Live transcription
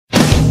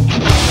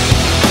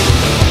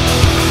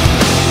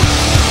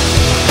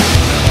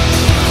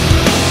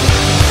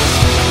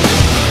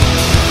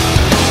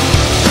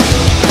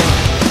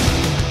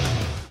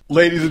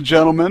Ladies and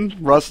gentlemen,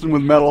 Rustin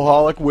with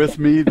Metalholic, with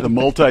me, the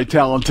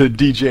multi-talented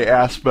DJ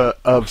Ashba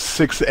of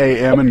Sixx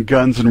AM and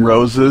Guns N'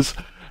 Roses.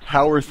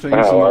 How are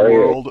things in the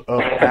world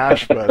of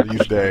Ashba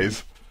these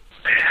days?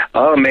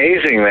 Oh,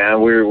 amazing,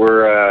 man.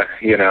 We're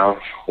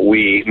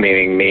we,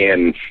 meaning me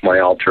and my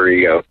alter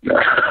ego,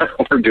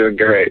 we're doing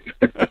great.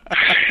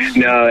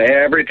 No,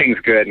 everything's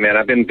good, man.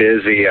 I've been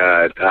busy,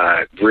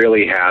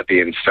 really happy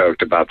and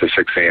stoked about the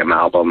Sixx AM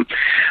album.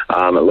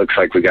 It looks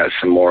like we got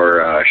some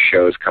more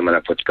shows coming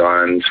up with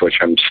Guns, which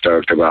I'm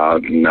stoked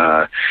about, and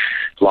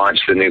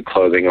launched the new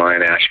clothing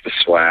line, Ashba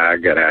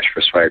Swag, at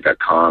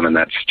ashbaswag.com, and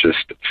that's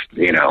just,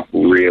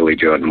 really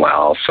doing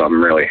well. So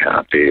I'm really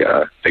happy.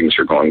 Things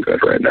are going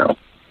good right now.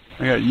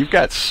 Yeah, you've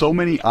got so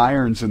many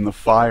irons in the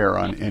fire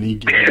on any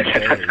given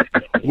day.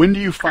 When do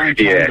you find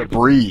time to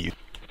breathe?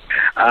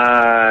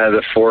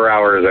 The 4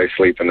 hours I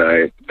sleep a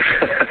night.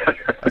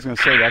 I was going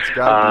to say, that's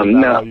got to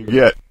be all you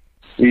get.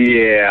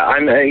 Yeah,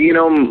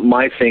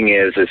 my thing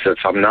is if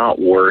I'm not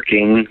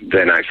working,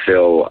 then I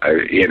feel,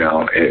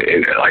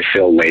 I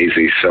feel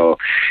lazy. So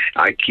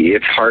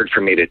it's hard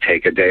for me to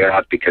take a day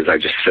off because I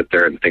just sit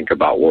there and think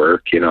about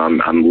work.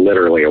 I'm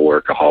literally a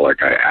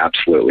workaholic. I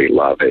absolutely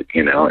love it,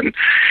 and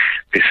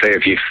they say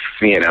if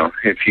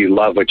you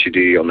love what you do,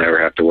 you'll never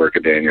have to work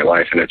a day in your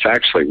life. And it's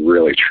actually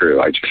really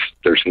true.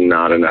 There's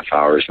not enough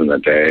hours in the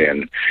day,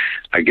 and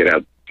I get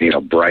up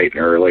bright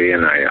and early,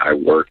 and I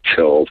work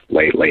till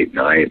late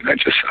night. I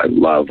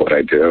love what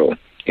I do,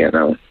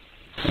 And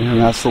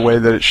that's the way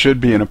that it should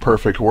be in a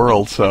perfect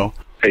world, so.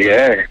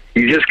 Yeah,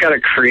 you just got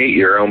to create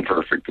your own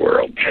perfect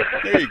world.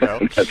 There you go.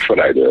 That's what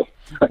I do.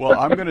 Well,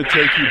 I'm going to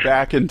take you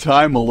back in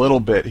time a little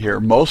bit here.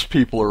 Most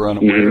people are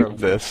unaware of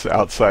this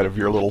outside of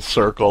your little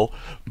circle,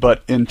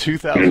 but in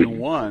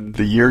 2001,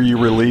 the year you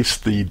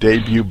released the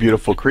debut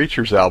Beautiful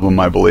Creatures album,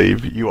 I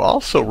believe, you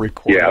also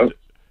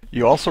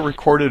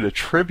recorded a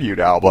tribute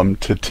album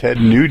to Ted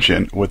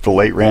Nugent with the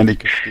late Randy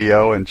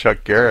Castillo and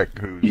Chuck Garrick,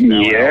 who's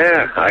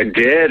now I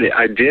did,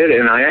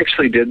 and I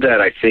actually did that,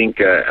 I think,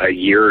 a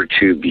year or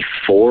two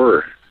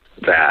before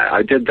that.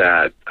 I did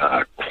that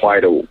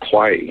quite a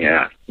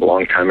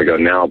long time ago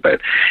now, but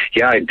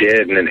yeah, I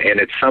did, and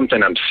it's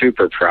something I'm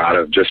super proud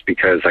of, just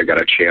because I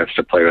got a chance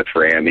to play with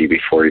Randy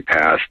before he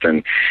passed,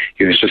 and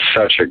he was just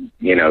such a,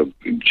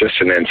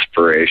 just an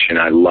inspiration.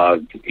 I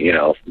loved,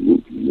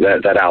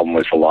 that album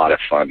was a lot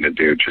of fun to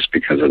do just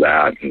because of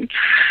that, and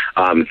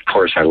of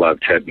course I love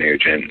Ted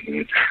Nugent,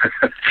 and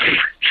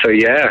so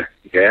I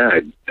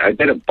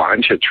did a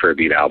bunch of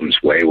tribute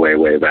albums way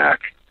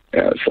back.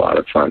 Yeah, it was a lot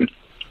of fun.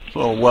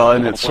 Well,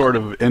 and it's sort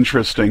of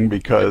interesting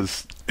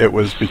because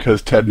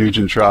Ted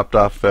Nugent dropped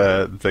off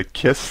the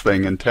Kiss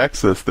thing in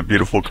Texas, the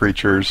Beautiful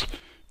Creatures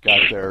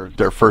got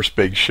their first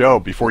big show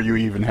before you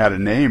even had a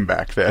name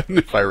back then,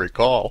 if I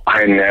recall.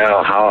 I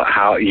know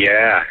how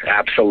yeah,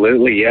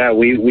 absolutely. Yeah,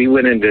 we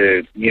went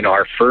into, we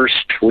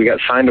got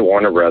signed to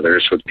Warner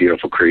Brothers with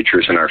Beautiful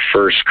Creatures, and our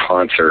first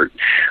concert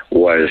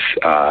was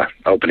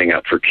opening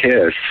up for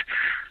Kiss.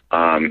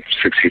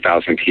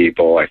 60,000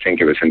 people. I think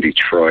it was in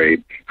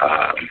Detroit,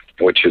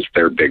 which is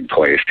their big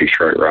place,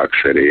 Detroit Rock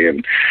City.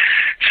 And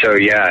so,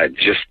 yeah,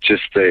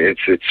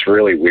 it's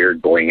really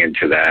weird going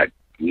into that,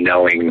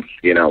 knowing,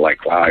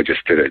 wow, I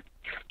just did a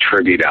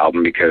tribute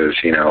album because,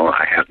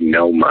 I have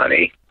no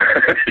money.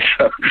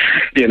 So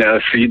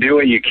you do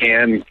what you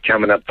can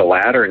coming up the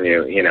ladder, and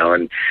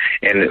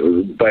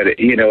but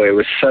it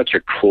was such a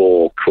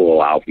cool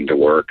album to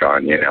work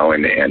on,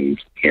 and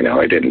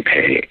I didn't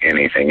pay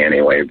anything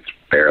anyway,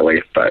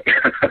 barely, but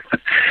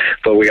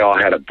but we all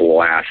had a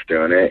blast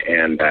doing it,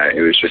 and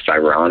it was just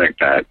ironic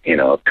that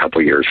a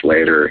couple years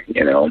later,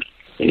 we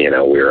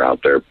were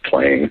out there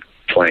playing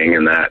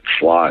in that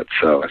slot,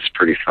 so it's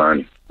pretty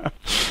fun.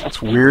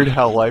 It's weird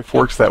how life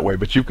works that way,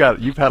 but you've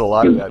had a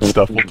lot of that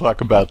stuff. We'll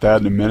talk about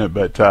that in a minute,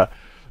 but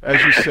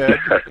as you said,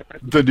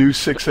 the new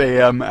Sixx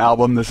AM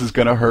album, This Is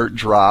Gonna Hurt,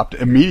 dropped,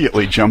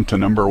 immediately jumped to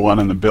 #1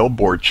 on the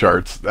Billboard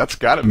charts. That's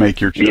got to make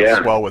your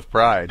chest swell with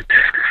pride.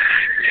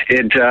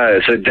 It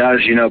does,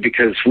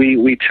 because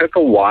we took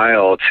a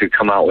while to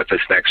come out with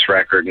this next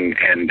record,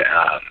 and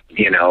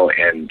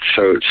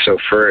so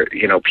for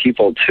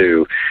people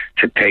to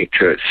take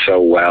to it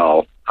so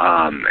well,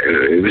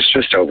 it was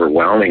just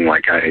overwhelming.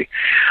 Like I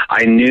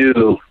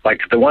knew,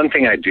 like, the one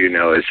thing I do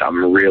know is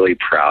I'm really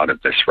proud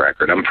of this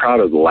record. I'm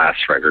proud of the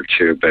last record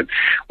too, but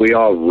we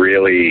all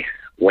really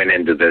went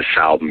into this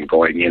album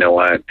going, you know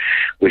what,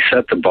 we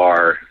set the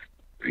bar,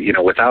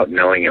 without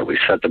knowing it, we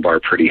set the bar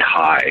pretty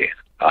high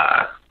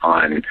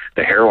on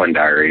the Heroin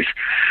Diaries.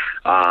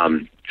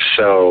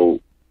 So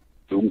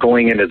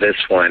going into this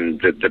one,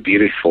 the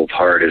beautiful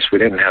part is we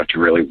didn't have to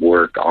really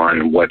work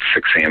on what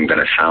Sixx AM going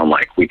to sound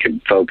like. We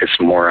could focus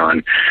more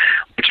on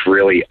let's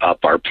really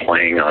up our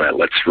playing on it.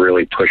 Let's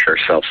really push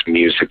ourselves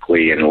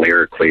musically and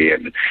lyrically,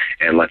 and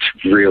let's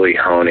really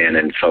hone in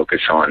and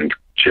focus on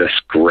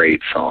just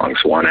great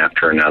songs one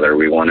after another.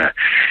 We want to,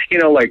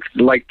 like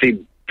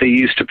they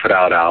used to put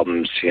out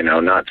albums,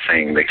 not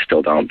saying they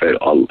still don't, but,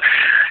 a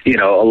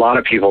lot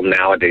of people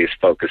nowadays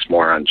focus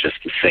more on just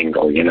the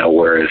single,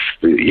 whereas,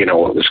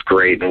 what was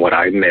great and what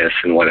I miss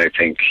and what I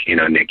think,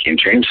 Nicky and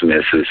James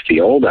miss is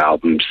the old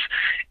albums.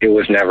 It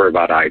was never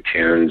about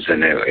iTunes,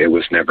 and it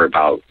was never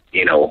about,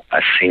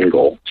 a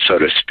single, so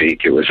to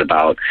speak. It was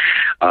about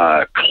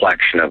a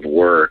collection of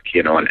work,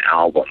 an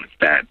album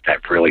that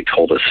really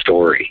told a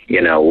story,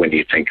 when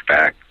you think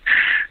back,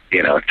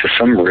 to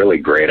some really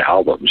great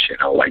albums,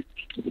 like,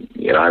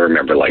 I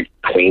remember like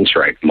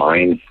Queensryche,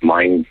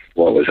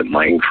 what was it,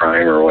 Mind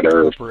Crime or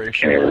whatever? I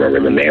can't even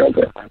remember the name of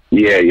it.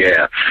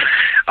 Yeah.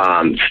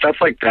 Stuff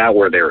like that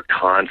where they were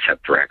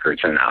concept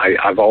records, and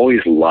I've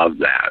always loved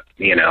that,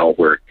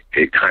 where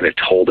it kind of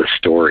told a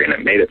story and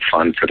it made it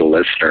fun for the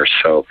listener.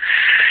 So,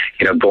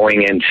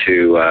 going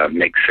into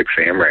make 6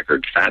 a.m.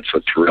 records, that's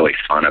what's really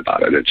fun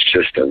about it. It's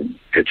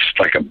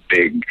like a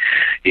big,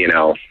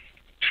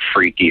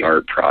 freaky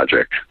art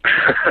project.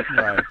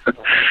 Right.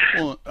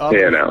 Well,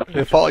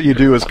 if all you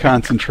do is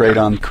concentrate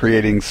on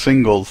creating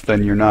singles,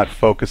 then you're not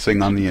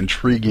focusing on the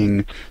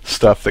intriguing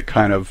stuff that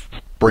kind of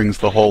brings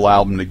the whole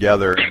album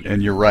together.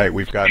 And you're right,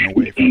 we've gotten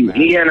away from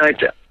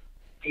that.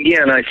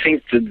 Yeah, and I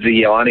think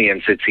the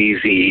audience, it's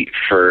easy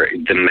for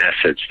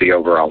the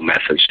overall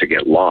message to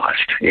get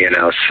lost,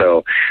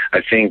 So I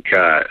think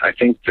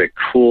the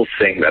cool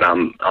thing that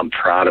I'm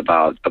proud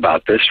about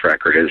this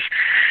record is,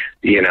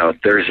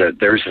 there's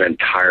an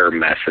entire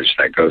message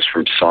that goes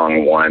from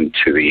song 1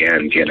 to the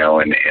end,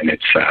 and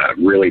it's a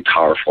really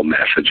powerful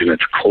message, and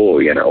it's cool,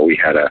 We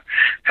had a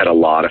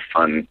lot of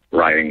fun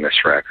writing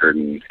this record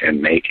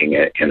and making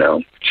it,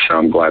 So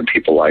I'm glad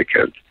people like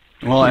it.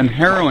 Well, and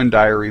Heroin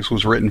Diaries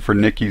was written for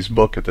Nicky's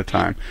book at the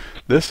time.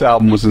 This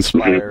album was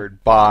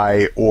inspired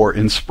by or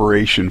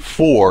inspiration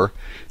for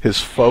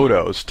his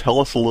photos. Tell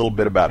us a little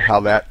bit about how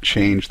that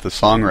changed the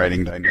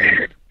songwriting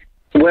dynamic.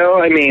 Well,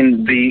 I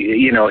mean,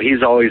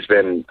 he's always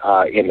been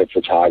into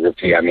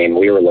photography. I mean,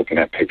 we were looking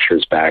at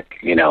pictures back,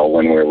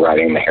 when we were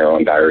writing the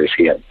Heroin Diaries.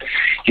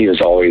 He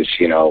was always,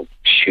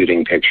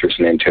 shooting pictures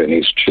and into it, and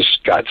he's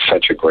just got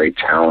such a great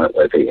talent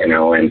with it, and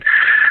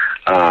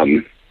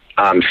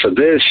so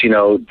this,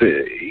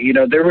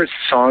 there were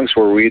songs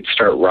where we'd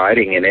start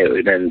writing and it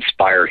would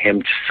inspire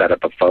him to set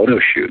up a photo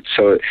shoot.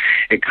 So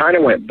it kind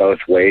of went both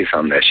ways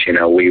on this.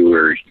 We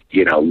were,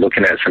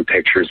 looking at some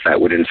pictures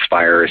that would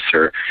inspire us,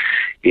 or,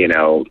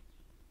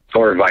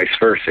 or vice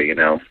versa,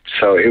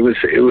 So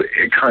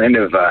it kind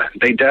of,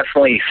 they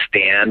definitely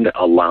stand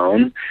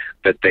alone,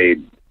 but they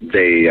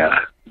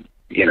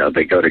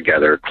go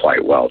together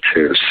quite well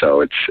too.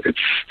 So it's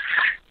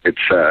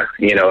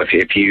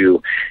if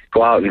you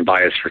go out and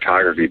buy his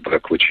photography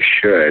book, which you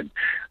should,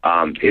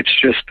 it's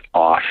just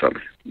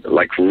awesome.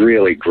 Like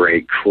really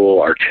great,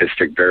 cool,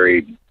 artistic,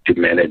 very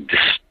demented,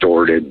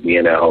 distorted,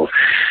 view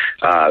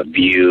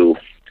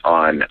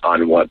on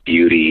what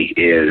beauty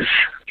is,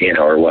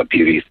 or what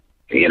beauty,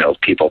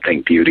 people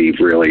think beauty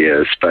really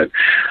is. But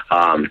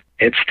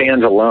it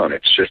stands alone.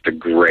 It's just a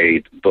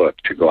great book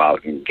to go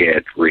out and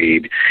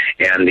read,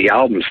 and the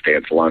album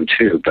stands alone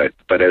too. But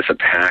as a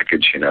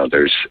package,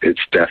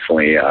 it's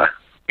definitely,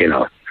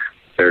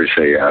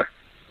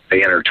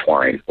 they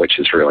intertwine, which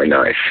is really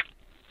nice.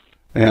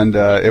 And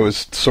it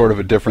was sort of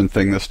a different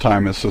thing this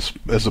time,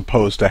 as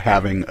opposed to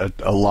having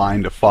a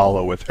line to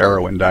follow with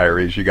Heroin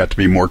Diaries. You got to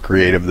be more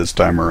creative this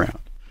time around.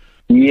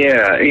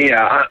 Yeah.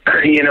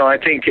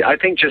 I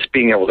think just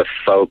being able to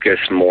focus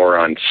more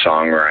on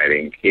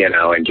songwriting,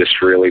 and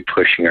just really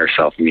pushing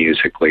ourselves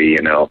musically,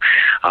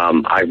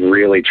 I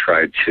really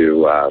tried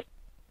to,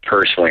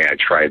 personally, I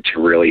tried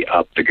to really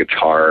up the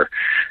guitar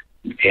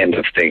end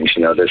of things.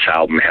 This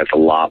album has a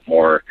lot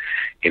more,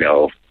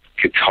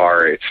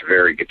 guitar. It's a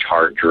very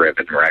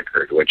guitar-driven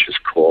record, which is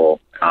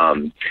cool.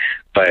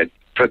 But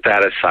put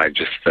that aside,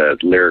 just the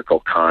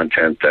lyrical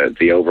content,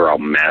 the overall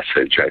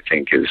message, I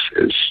think is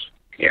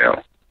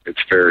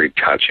it's very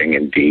touching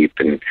and deep,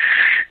 and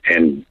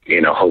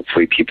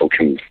hopefully people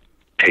can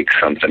take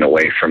something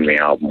away from the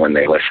album when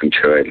they listen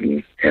to it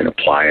and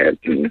apply it,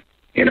 and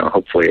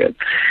hopefully it,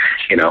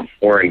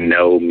 we're in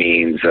no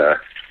means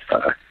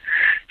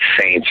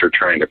saints or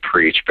trying to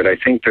preach, but I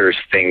think there's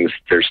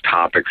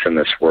topics in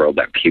this world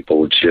that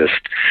people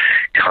just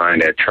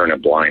kind of turn a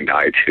blind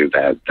eye to,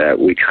 that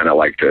we kind of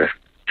like to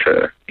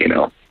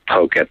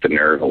poke at the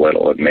nerve a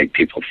little and make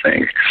people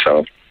think.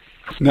 So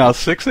now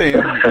 6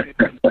 a.m.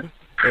 and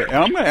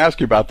I'm going to ask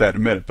you about that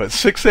in a minute, but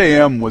 6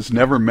 a.m. was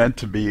never meant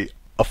to be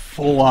a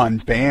full-on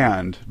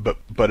band, but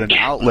an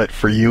outlet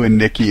for you and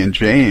Nicky and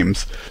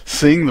James.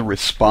 Seeing the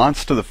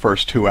response to the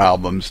first 2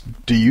 albums,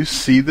 do you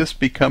see this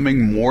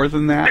becoming more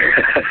than that?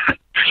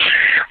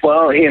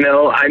 Well,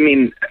 I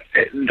mean,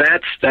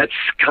 that's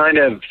kind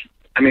of,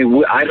 I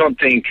mean, I don't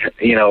think,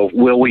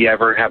 will we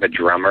ever have a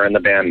drummer in the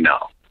band?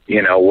 No.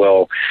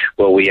 Will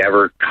we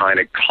ever kind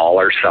of call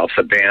ourselves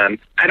a band?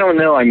 I don't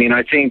know. I mean,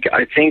 I think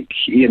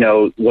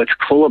what's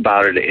cool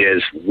about it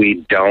is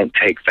we don't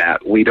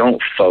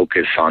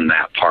focus on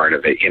that part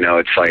of it.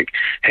 It's like,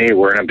 hey,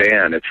 we're in a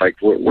band. It's like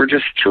we're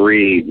just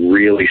three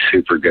really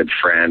super good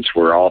friends.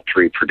 We're all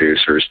three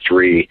producers,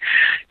 three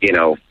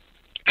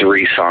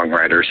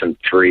songwriters, and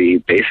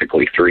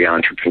basically three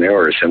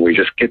entrepreneurs, and we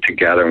just get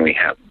together and we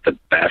have the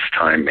best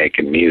time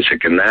making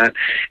music. And that,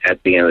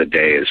 at the end of the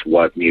day, is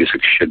what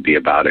music should be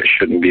about. It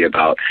shouldn't be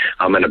about,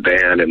 I'm in a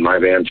band and my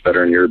band's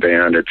better than your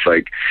band. It's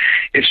like,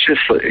 it should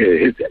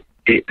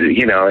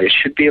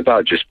be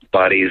about just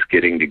buddies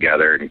getting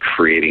together and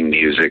creating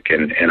music.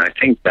 And I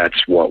think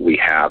that's what we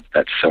have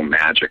that's so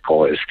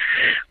magical, is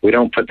we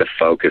don't put the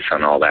focus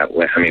on all that.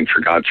 I mean,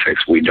 for God's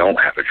sakes, we don't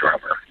have a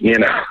drummer,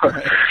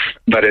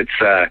 but it's,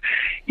 the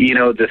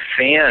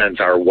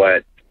fans are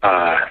what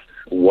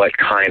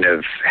kind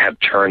of have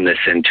turned this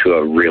into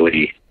a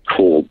really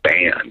cool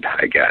band,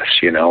 I guess,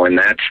 and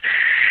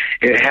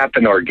it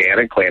happened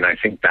organically, and I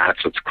think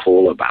that's what's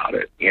cool about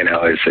it,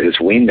 is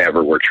we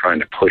never were trying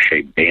to push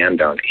a band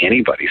down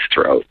anybody's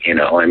throat,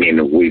 I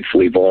mean,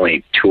 we've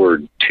only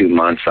toured 2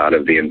 months out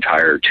of the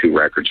entire 2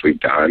 records we've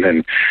done,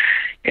 and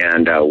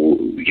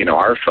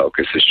our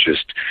focus is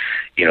just,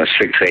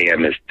 6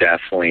 a.m. is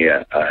definitely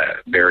a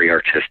very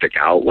artistic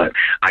outlet.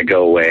 I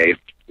go away,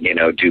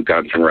 do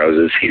Guns N'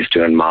 Roses, he's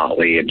doing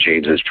Motley, and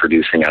James is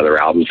producing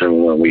other albums,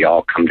 and when we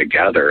all come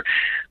together,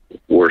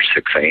 we're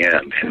 6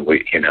 a.m. and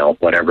we,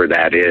 whatever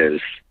that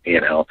is,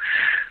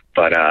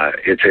 but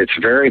it's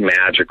very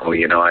magical.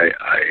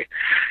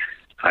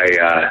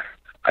 I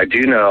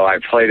do know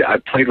I've played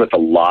with a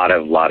lot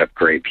of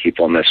great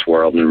people in this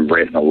world and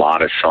written a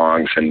lot of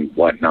songs and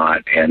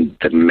whatnot, and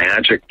the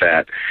magic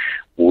that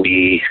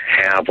we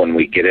have when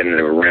we get into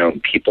a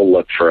room, people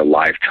look for a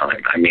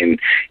lifetime. I mean,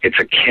 it's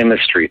a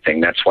chemistry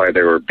thing. That's why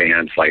there were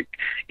bands like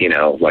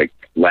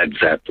Led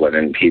Zeppelin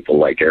and people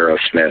like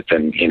Aerosmith,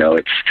 and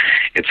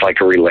it's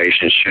like a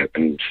relationship,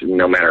 and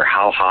no matter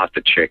how hot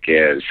the chick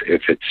is,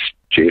 if it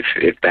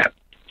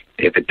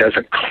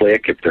doesn't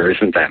click, if there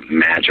isn't that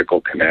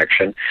magical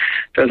connection, it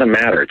doesn't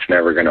matter. It's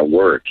never going to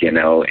work, and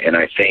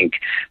I think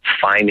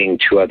finding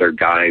 2 other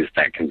guys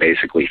that can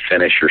basically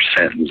finish your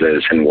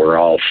sentences, and we're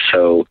all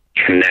so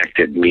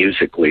connected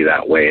musically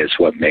that way, is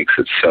what makes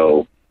it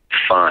so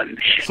fun.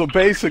 So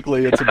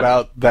basically it's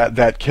about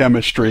that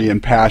chemistry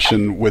and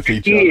passion with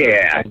each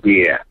other.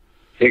 Yeah,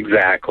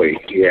 exactly,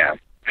 yeah.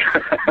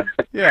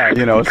 Yeah,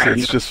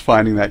 it's just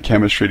finding that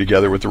chemistry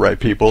together with the right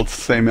people. It's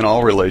the same in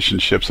all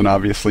relationships, and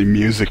obviously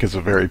music is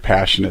a very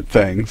passionate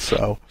thing,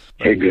 so.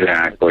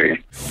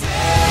 Exactly.